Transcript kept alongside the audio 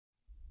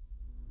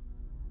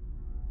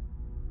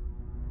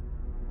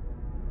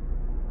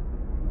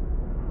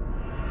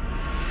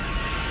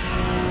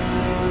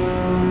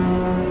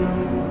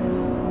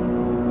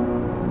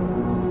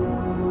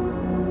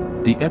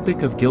The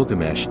Epic of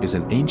Gilgamesh is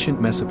an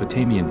ancient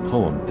Mesopotamian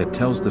poem that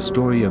tells the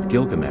story of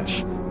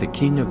Gilgamesh, the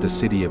king of the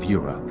city of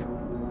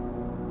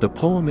Uruk. The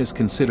poem is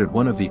considered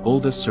one of the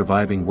oldest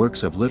surviving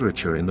works of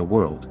literature in the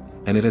world,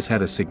 and it has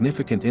had a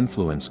significant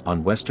influence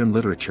on Western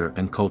literature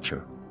and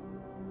culture.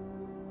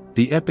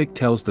 The epic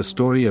tells the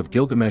story of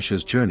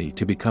Gilgamesh's journey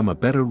to become a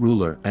better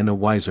ruler and a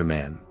wiser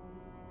man.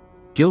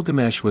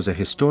 Gilgamesh was a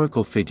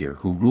historical figure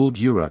who ruled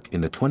Uruk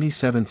in the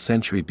 27th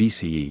century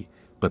BCE,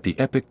 but the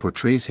epic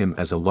portrays him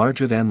as a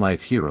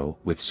larger-than-life hero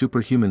with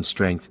superhuman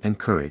strength and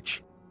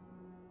courage.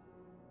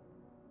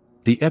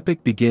 The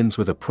epic begins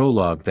with a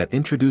prologue that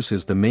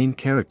introduces the main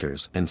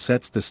characters and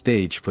sets the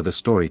stage for the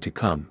story to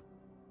come.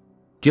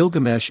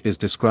 Gilgamesh is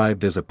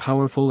described as a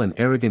powerful and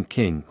arrogant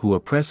king who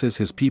oppresses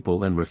his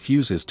people and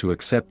refuses to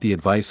accept the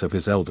advice of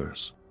his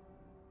elders.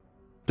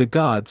 The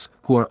gods,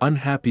 who are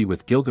unhappy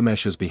with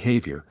Gilgamesh's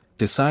behavior,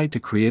 decide to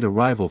create a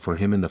rival for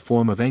him in the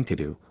form of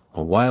Enkidu,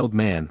 a wild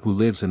man who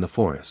lives in the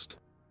forest.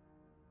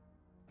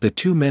 The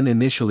two men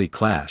initially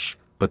clash,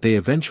 but they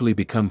eventually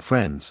become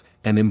friends,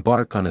 and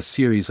embark on a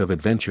series of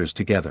adventures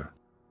together.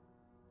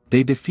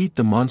 They defeat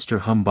the monster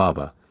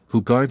Humbaba,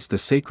 who guards the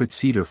sacred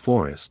cedar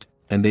forest,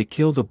 and they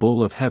kill the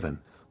bull of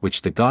heaven,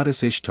 which the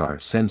goddess Ishtar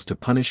sends to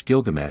punish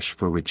Gilgamesh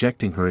for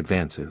rejecting her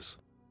advances.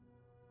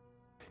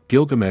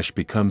 Gilgamesh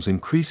becomes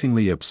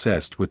increasingly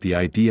obsessed with the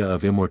idea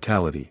of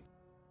immortality.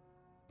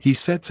 He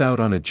sets out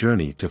on a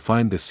journey to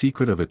find the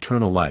secret of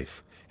eternal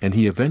life, and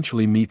he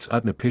eventually meets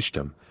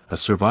Utnapishtim, a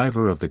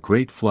survivor of the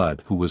Great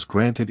Flood who was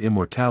granted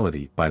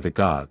immortality by the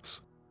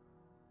gods.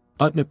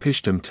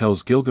 Utnapishtim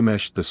tells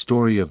Gilgamesh the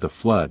story of the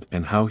flood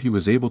and how he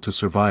was able to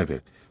survive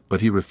it, but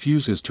he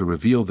refuses to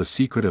reveal the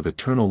secret of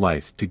eternal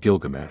life to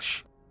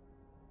Gilgamesh.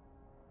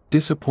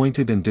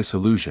 Disappointed and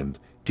disillusioned,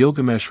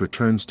 Gilgamesh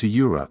returns to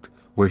Uruk,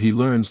 where he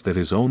learns that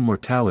his own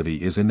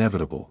mortality is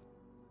inevitable.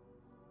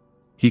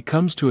 He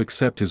comes to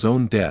accept his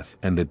own death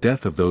and the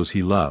death of those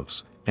he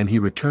loves, and he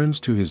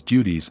returns to his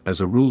duties as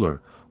a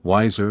ruler,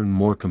 wiser and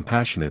more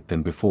compassionate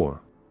than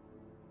before.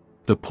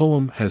 The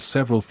poem has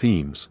several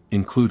themes,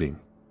 including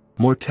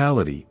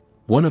mortality.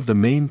 One of the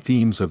main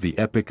themes of the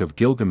Epic of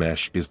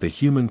Gilgamesh is the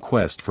human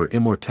quest for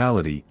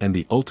immortality and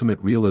the ultimate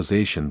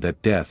realization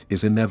that death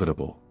is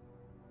inevitable.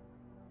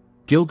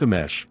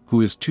 Gilgamesh,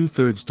 who is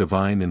 2/3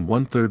 divine and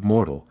 1/3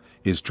 mortal,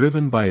 is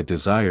driven by a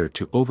desire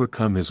to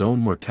overcome his own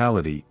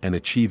mortality and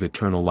achieve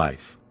eternal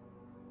life.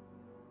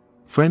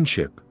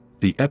 Friendship.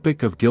 The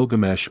Epic of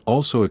Gilgamesh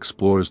also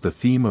explores the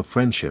theme of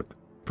friendship,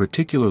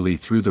 particularly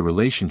through the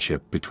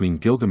relationship between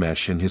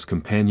Gilgamesh and his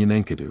companion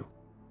Enkidu.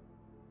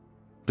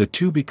 The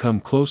two become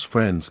close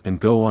friends and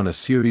go on a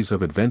series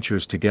of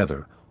adventures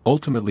together,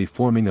 ultimately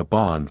forming a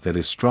bond that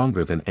is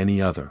stronger than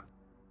any other.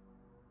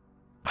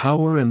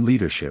 Power and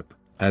leadership.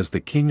 As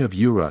the king of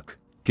Uruk,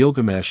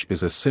 Gilgamesh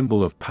is a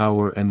symbol of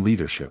power and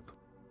leadership.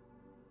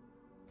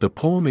 The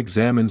poem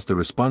examines the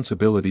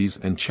responsibilities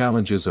and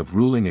challenges of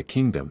ruling a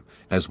kingdom,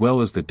 as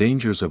well as the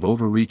dangers of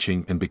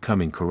overreaching and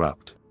becoming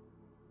corrupt.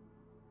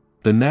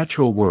 The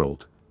natural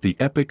world. The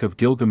Epic of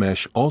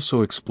Gilgamesh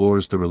also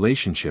explores the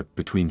relationship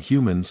between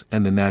humans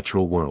and the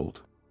natural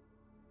world.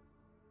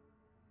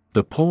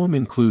 The poem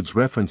includes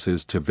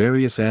references to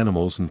various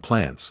animals and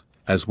plants,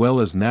 as well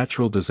as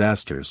natural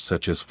disasters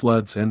such as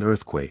floods and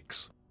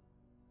earthquakes.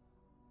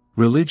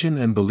 Religion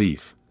and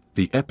belief.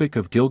 The Epic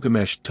of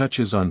Gilgamesh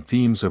touches on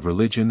themes of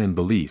religion and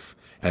belief,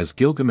 as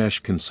Gilgamesh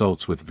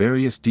consults with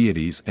various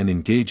deities and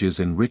engages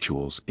in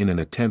rituals in an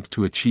attempt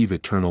to achieve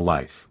eternal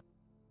life.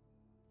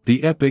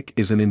 The epic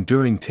is an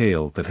enduring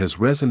tale that has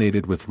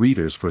resonated with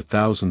readers for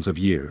thousands of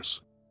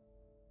years.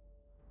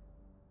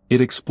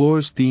 It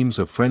explores themes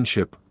of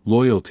friendship,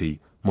 loyalty,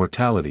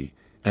 mortality,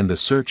 and the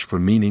search for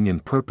meaning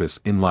and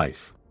purpose in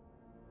life.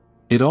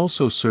 It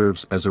also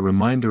serves as a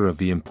reminder of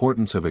the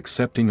importance of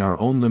accepting our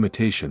own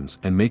limitations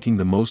and making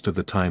the most of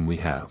the time we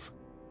have.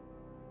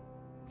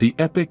 The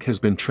epic has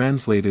been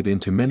translated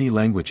into many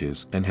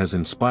languages and has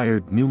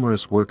inspired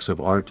numerous works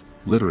of art,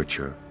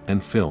 literature,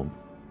 and film.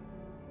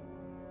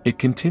 It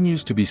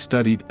continues to be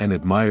studied and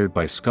admired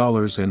by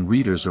scholars and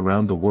readers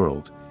around the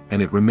world,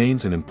 and it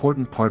remains an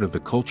important part of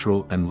the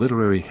cultural and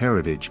literary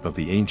heritage of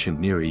the ancient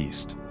Near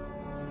East.